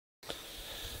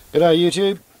G'day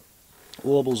YouTube,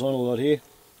 Warbles on a lot here.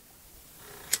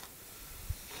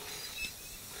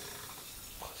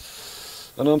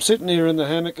 And I'm sitting here in the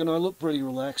hammock and I look pretty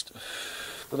relaxed,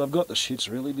 but I've got the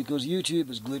shits really because YouTube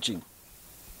is glitching.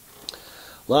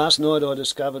 Last night I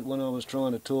discovered when I was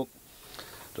trying to talk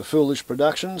to Foolish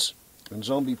Productions and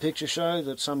Zombie Picture Show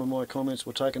that some of my comments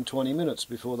were taken 20 minutes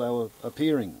before they were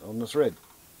appearing on the thread.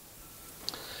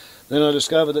 Then I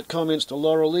discovered that comments to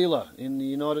Laura Leela in the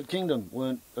United Kingdom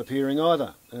weren't appearing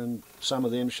either, and some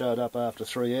of them showed up after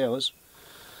 3 hours.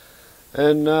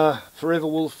 And Forever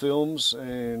Wolf Films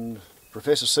and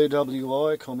Professor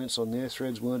CWI comments on their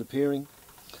threads weren't appearing.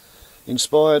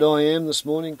 Inspired I Am this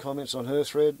morning, comments on her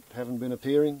thread haven't been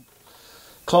appearing.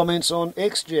 Comments on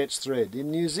XJet's thread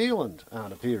in New Zealand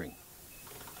aren't appearing.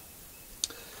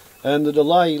 And the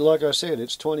delay, like I said,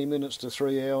 it's 20 minutes to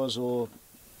 3 hours or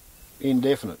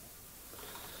indefinite.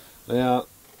 Now,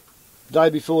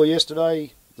 day before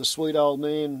yesterday, the sweet old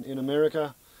man in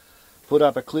America put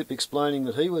up a clip explaining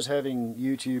that he was having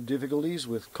YouTube difficulties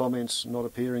with comments not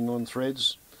appearing on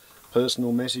threads,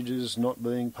 personal messages not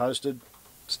being posted,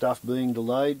 stuff being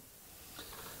delayed.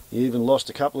 He even lost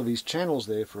a couple of his channels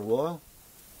there for a while.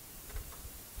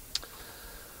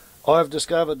 I've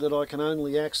discovered that I can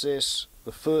only access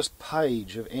the first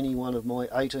page of any one of my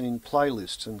 18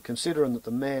 playlists, and considering that the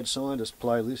Mad Scientist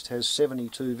playlist has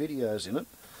 72 videos in it,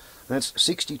 that's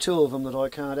 62 of them that I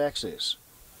can't access.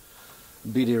 A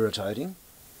bit irritating.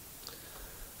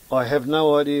 I have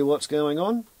no idea what's going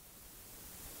on.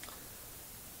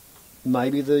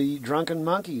 Maybe the drunken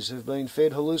monkeys have been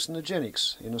fed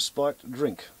hallucinogenics in a spiked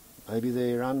drink. Maybe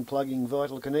they're unplugging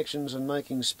vital connections and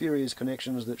making spurious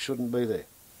connections that shouldn't be there.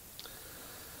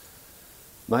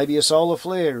 Maybe a solar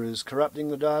flare is corrupting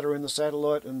the data in the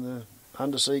satellite and the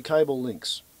undersea cable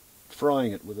links,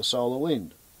 frying it with a solar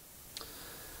wind.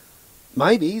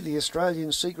 Maybe the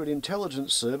Australian Secret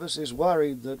Intelligence Service is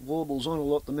worried that Warbles on a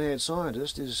lot the Mad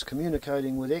Scientist is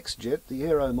communicating with XJet, the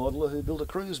aero modeller who built a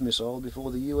cruise missile before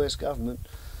the US government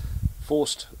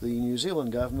forced the New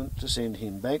Zealand government to send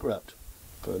him bankrupt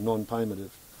for non-payment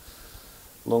of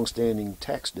long-standing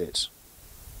tax debts.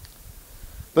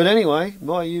 But anyway,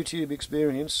 my YouTube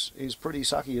experience is pretty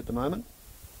sucky at the moment,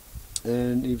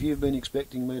 and if you've been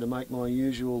expecting me to make my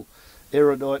usual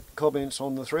erudite comments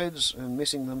on the threads and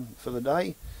missing them for the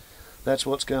day, that's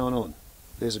what's going on.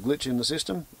 There's a glitch in the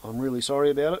system. I'm really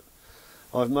sorry about it.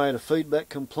 I've made a feedback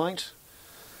complaint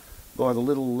by the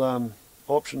little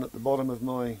option at the bottom of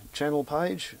my channel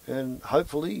page, and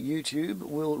hopefully YouTube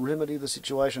will remedy the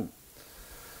situation.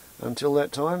 Until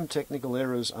that time, technical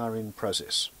errors are in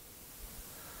process.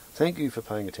 Thank you for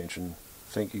paying attention.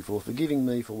 Thank you for forgiving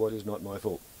me for what is not my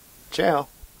fault. Ciao.